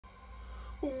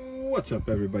What's up,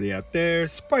 everybody out there?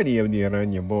 Spidey of the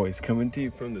Aranya Boys coming to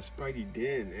you from the Spidey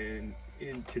Den, and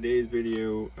in today's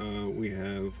video we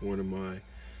have one of my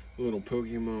little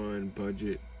Pokemon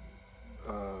budget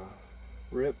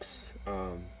rips.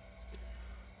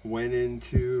 Went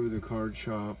into the card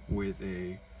shop with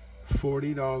a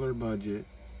 $40 budget,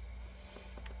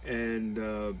 and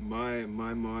my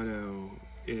motto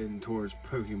towards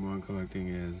Pokemon collecting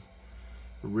is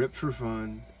rip for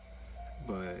fun,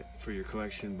 but for your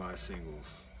collection, buy singles.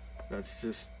 That's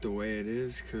just the way it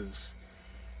is, because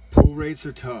pull rates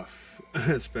are tough,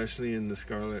 especially in the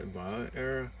Scarlet and Violet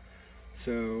era.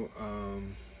 So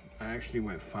I actually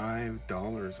went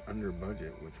 $5 under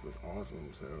budget, which was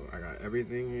awesome. So I got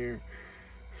everything here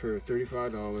for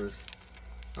 $35.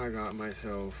 I got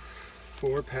myself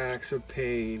 4 packs of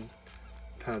Pain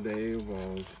Paldea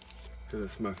Evolved, because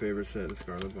it's my favorite set, the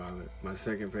Scarlet Violet. My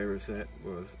second favorite set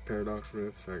was Paradox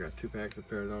Rift, so I got 2 packs of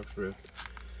Paradox Rift.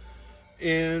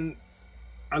 And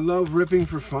I love ripping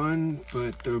for fun,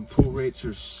 but the pull rates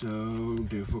are so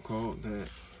difficult that,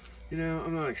 you know,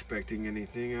 I'm not expecting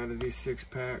anything out of these 6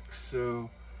 packs. So,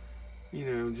 you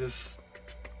know, just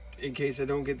in case I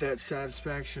don't get that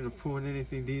satisfaction of pulling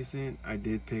anything decent, I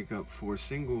did pick up 4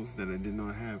 singles that I did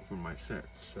not have for my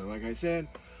sets. So like I said,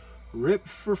 rip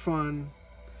for fun,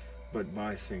 but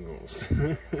buy singles.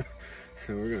 So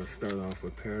we're gonna start off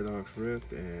with Paradox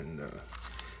Rift, and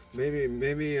maybe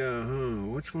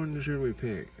which one should we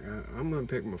pick? I'm gonna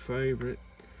pick my favorite.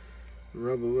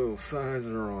 Rub a little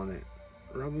sizer on it.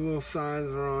 Rub a little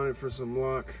sizer on it for some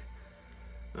luck.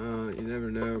 You never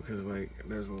know, because like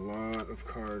there's a lot of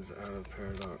cards out of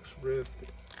Paradox Rift,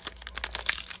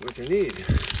 which I need.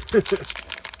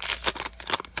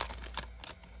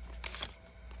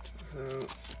 So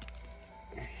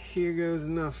here goes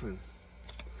nothing.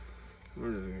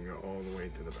 We're just gonna go all the way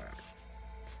to the back.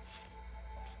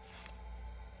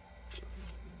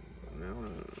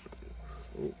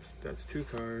 Oops, that's 2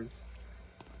 cards.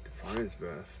 Defiance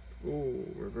Best. Oh,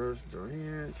 Reverse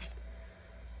Durant.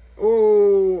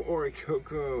 Oh,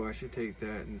 Orichalcoo. I should take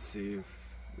that and see if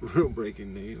Real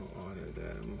Breaking Needle auto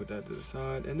that. I'm gonna put that to the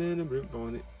side, and then a rip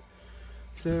on it.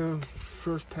 So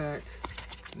first pack,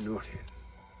 nothing.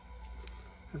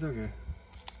 That's okay.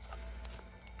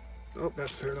 Oh,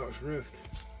 that's Paradox Rift.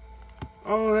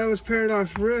 Oh, that was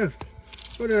Paradox Rift.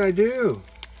 What did I do?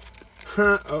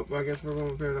 Huh. Oh, I guess we're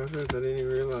going with Paradox Rift. I didn't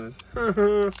even realize.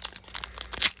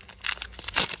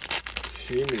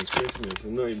 Shimmy Christmas.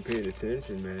 I'm not even paying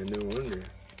attention, man. No wonder.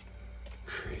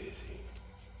 Crazy.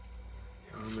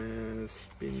 Yamas,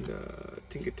 Spinda,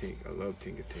 Tinkatink. I love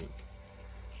Tinkatink.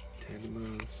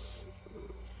 Tandemos.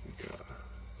 We got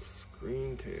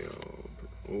Screen Tail.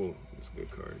 Oh, that's a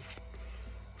good card.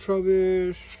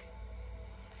 Trubbish,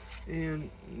 and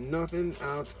nothing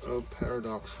out of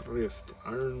Paradox Rift.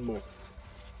 Iron Moth.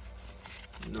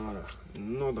 Nada.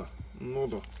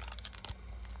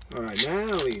 Alright,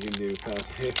 now we can do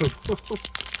Paldea.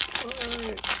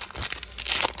 Alright.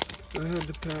 I had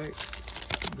the packs.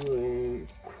 Boom.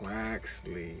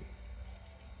 Quaxley.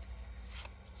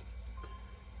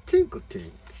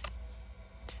 Tinkletink.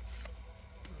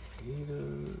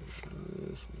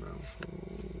 This mouthful.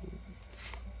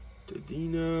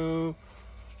 Dino.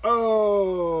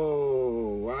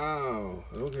 Oh, wow.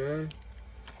 Okay.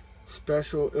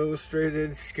 Special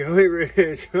illustrated Skelly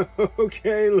Ridge.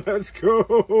 Okay, let's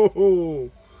go.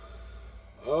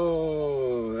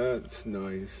 Oh, that's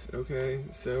nice. Okay,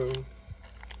 so,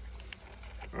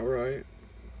 all right.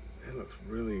 It looks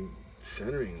really,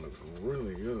 centering looks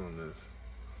really good on this.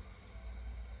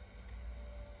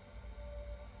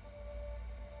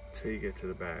 Until you get to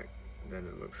the back, then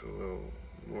it looks a little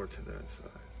more to that side.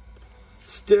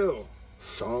 Still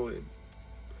solid.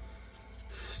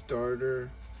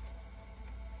 Starter.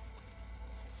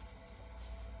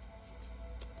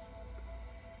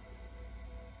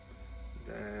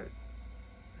 That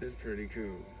is pretty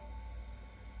cool.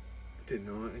 Did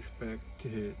not expect to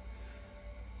hit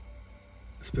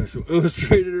a special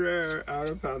illustrated rare out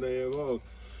of Paldea Evolved.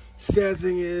 Sad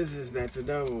thing is that's a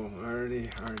double. I already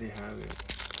have it.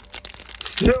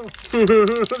 Still,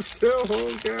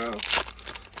 holy cow.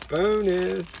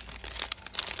 Bonus.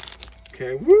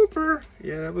 Okay, Whooper.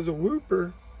 Yeah, that was a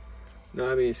Whooper. No,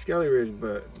 I mean Skelly Ridge,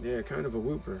 but yeah, kind of a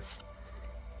Whooper.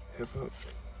 Hip Hop,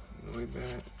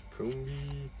 Noibat,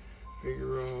 Combi,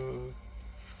 Figaro,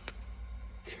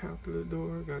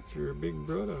 Calculador. Got your big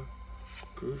brother,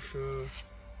 Grusha.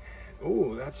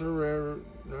 Oh, that's a rare.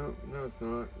 No, it's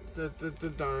not. It's the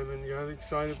diamond. Got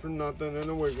excited for nothing, and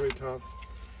a Wigglytuff.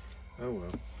 Oh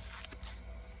well.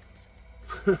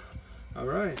 All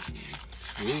right.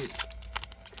 Sweet.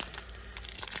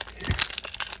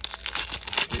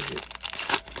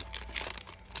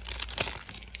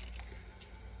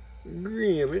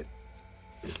 grab it.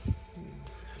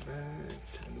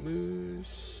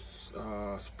 Moose.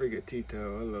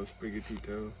 Sprigatito. I love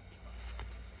Sprigatito.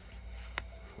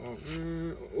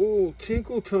 Oh,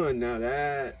 Tinkleton. Now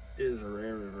that is a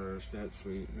rare reverse. That's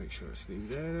sweet. Make sure I sleeve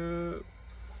that up.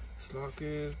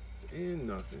 Slockin. And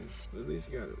nothing. At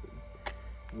least you got a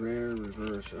rare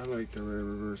reverse. I like the rare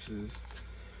reverses.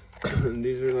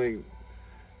 These are like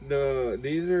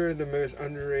these are the most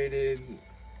underrated,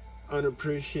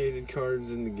 unappreciated cards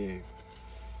in the game.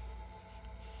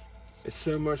 It's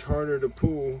so much harder to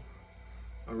pull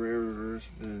a rare reverse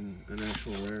than an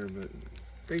actual rare, but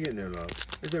they get their love.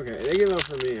 It's okay. They get love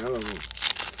from me. I love them.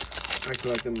 I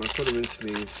collect them. I put them in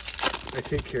sleeves. I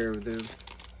take care of them.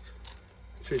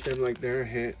 Treat them like they're a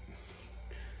hit.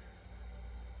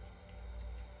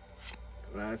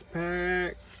 Last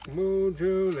pack.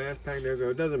 Mojo. Last pack. There we go.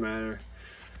 It doesn't matter.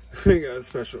 We got a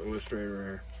special illustrator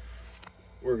rare.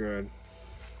 We're good.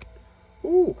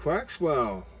 Ooh,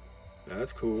 Quaxwell.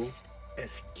 That's cool.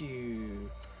 SQ.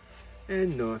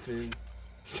 And nothing.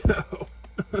 So,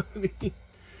 I mean,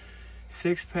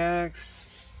 6 packs.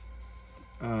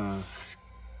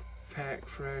 Pack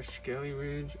fresh Skelly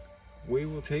Ridge. We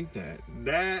will take that.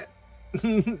 That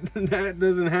that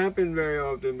doesn't happen very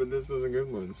often, but this was a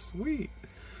good one. Sweet.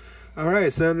 All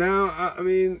right, so now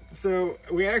so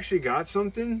we actually got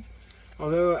something.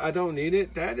 Although I don't need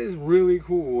it, that is really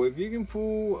cool. If you can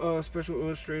pull a special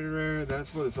illustrator rare,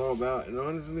 that's what it's all about. And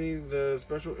honestly, the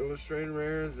special illustrator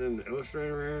rares and the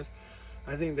illustrator rares,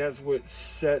 I think that's what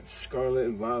sets Scarlet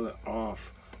and Violet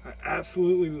off. I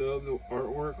absolutely love the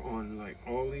artwork on like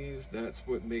all these. That's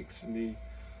what makes me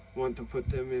want to put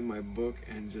them in my book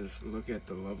and just look at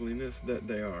the loveliness that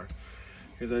they are.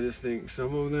 Because I just think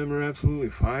some of them are absolutely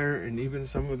fire, and even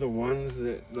some of the ones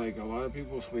that like a lot of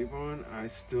people sleep on, I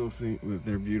still think that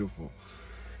they're beautiful.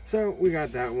 So we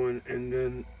got that one, and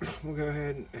then we'll go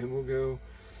ahead and we'll go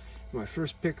my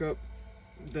first pickup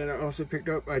that I also picked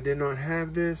up. I did not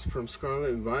have this from Scarlet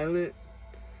and Violet.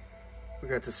 We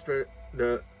got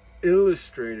the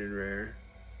illustrated rare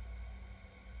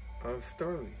of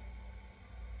Starly.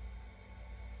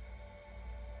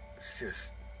 It's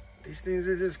just, these things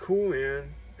are just cool, man.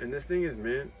 And this thing is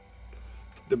mint.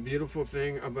 The beautiful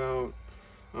thing about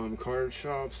card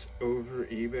shops over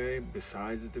eBay,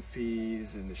 besides the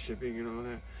fees and the shipping and all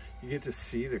that, you get to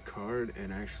see the card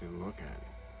and actually look at it.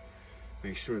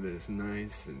 Make sure that it's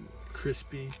nice and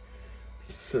crispy.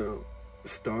 So,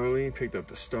 Starly, picked up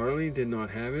the Starly, did not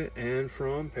have it. And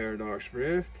from Paradox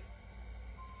Rift,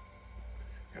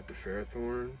 got the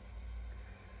Ferrothorn.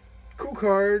 Cool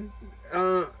card.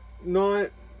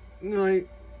 Not like,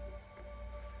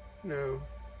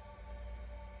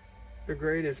 the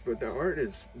greatest, but the art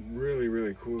is really,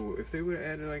 really cool. If they would have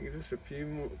added like just a few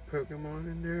more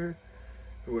Pokemon in there,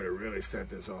 it would have really set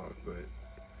this off. But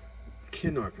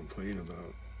cannot complain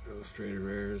about illustrated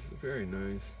rares. Very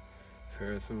nice.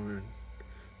 Ferrothorn.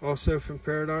 Also from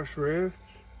Paradox Rift,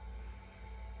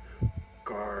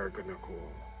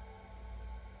 Garganacl.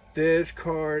 This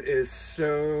card is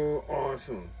so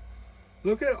awesome.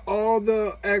 Look at all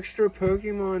the extra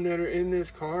Pokemon that are in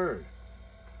this card.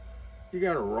 You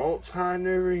got a Ralts hiding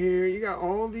over here. You got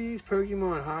all these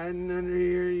Pokemon hiding under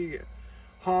here. You got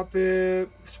Hoppip,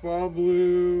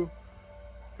 Swablu.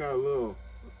 Got a little...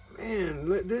 Man,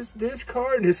 this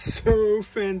card is so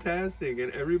fantastic,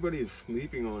 and everybody is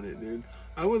sleeping on it, dude.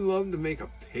 I would love to make a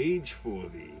page full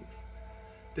of these.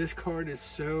 This card is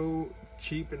so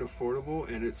cheap and affordable,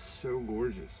 and it's so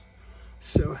gorgeous.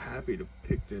 So happy to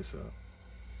pick this up.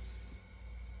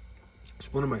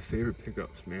 It's one of my favorite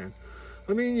pickups, man.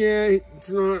 I mean, yeah,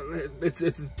 it's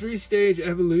a 3-stage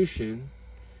evolution.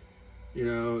 You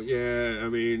know, yeah, I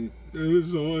mean,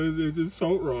 it's a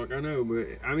Salt Rock, I know, but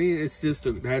I mean, it's just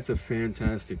that's a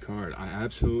fantastic card. I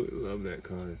absolutely love that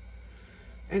card.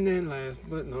 And then last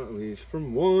but not least,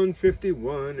 from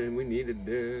 151, and we needed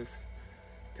this,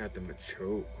 got the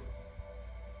Machoke.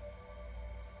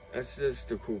 That's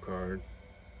just a cool card.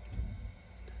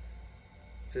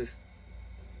 Just,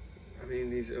 I mean,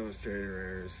 these illustrator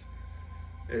rares.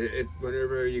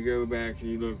 Whenever you go back and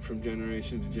you look from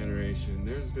generation to generation,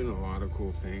 there's been a lot of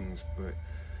cool things, but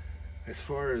as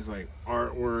far as like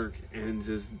artwork and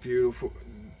just beautiful,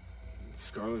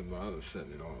 Scarlet Violet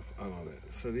setting it off. I love it.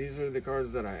 So these are the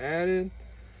cards that I added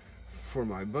for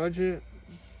my budget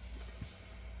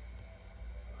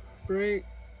break,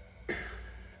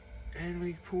 and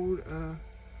we pulled a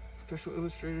special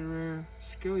illustrator rare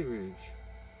Skelly Ridge.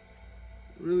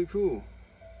 Really cool.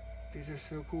 These are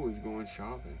so cool. He's going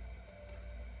shopping.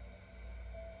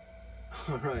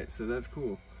 Alright, so that's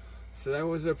cool. So that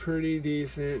was a pretty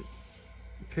decent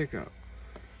pickup.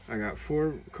 I got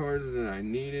 4 cards that I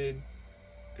needed,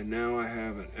 and now I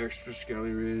have an extra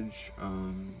Skelly Ridge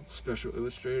special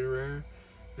illustrated rare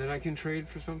that I can trade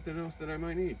for something else that I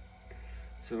might need.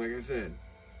 So like I said,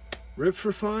 rip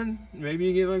for fun. Maybe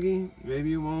you get lucky,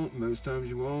 maybe you won't. Most times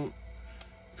you won't,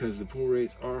 because the pull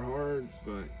rates are hard.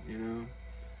 But you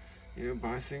know,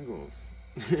 buy singles.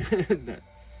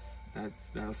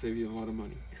 That'll save you a lot of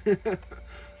money.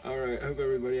 All right, I hope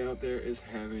everybody out there is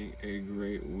having a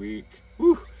great week.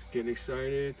 Woo, getting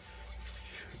excited.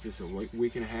 Just a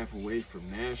week and a half away from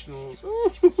nationals.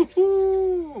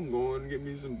 Ooh, I'm going to get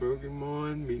me some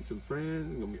Pokemon, meet some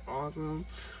friends. It's gonna be awesome.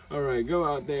 All right, go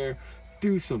out there,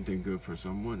 do something good for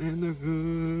someone, and the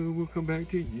good will come back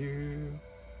to you.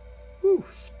 Woo,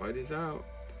 Spidey's out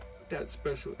with that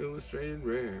special illustrated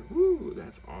rare. Woo,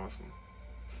 that's awesome.